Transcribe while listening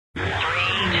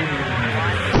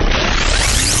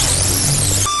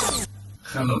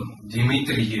Hello,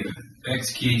 Dimitri here,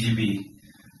 ex-KGB,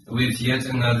 with yet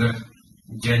another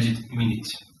Gadget Minute.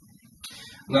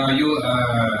 Now you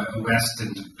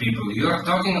Western people, you are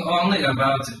talking only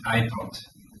about iPod,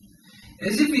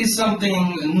 as if it's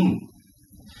something new.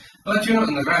 But you know,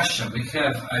 in Russia we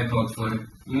have iPod for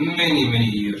many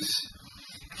years.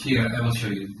 Here, I will show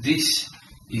you. This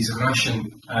is Russian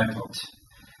iPod.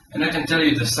 And I can tell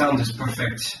you the sound is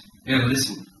perfect. Here,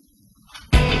 listen.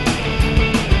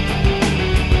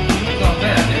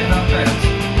 Not bad.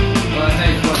 Well, I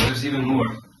tell you what, there's even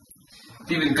more.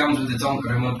 It even comes with its own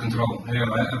remote control. Here,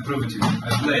 I prove it to you. I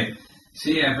play.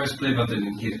 See, I press play button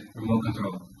in here, remote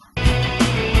control. Not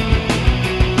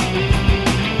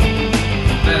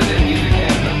bad, music,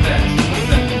 not bad.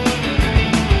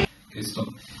 Okay, stop.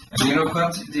 And you know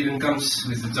what? It even comes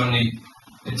with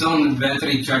its own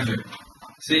battery charger.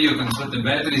 See, you can put the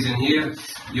batteries in here,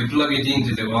 you plug it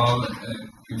into the wall,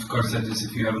 of course that is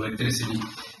if you have electricity,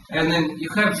 and then you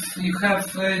have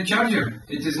a charger.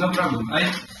 It is no problem.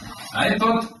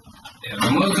 iPod,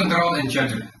 remote control and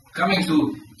charger. Coming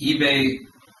to eBay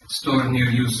store near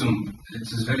you soon. It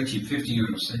is very cheap, 50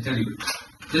 euros, I tell you.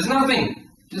 There's nothing.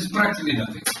 There's practically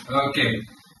nothing. Okay,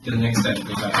 till next time.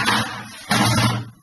 Goodbye.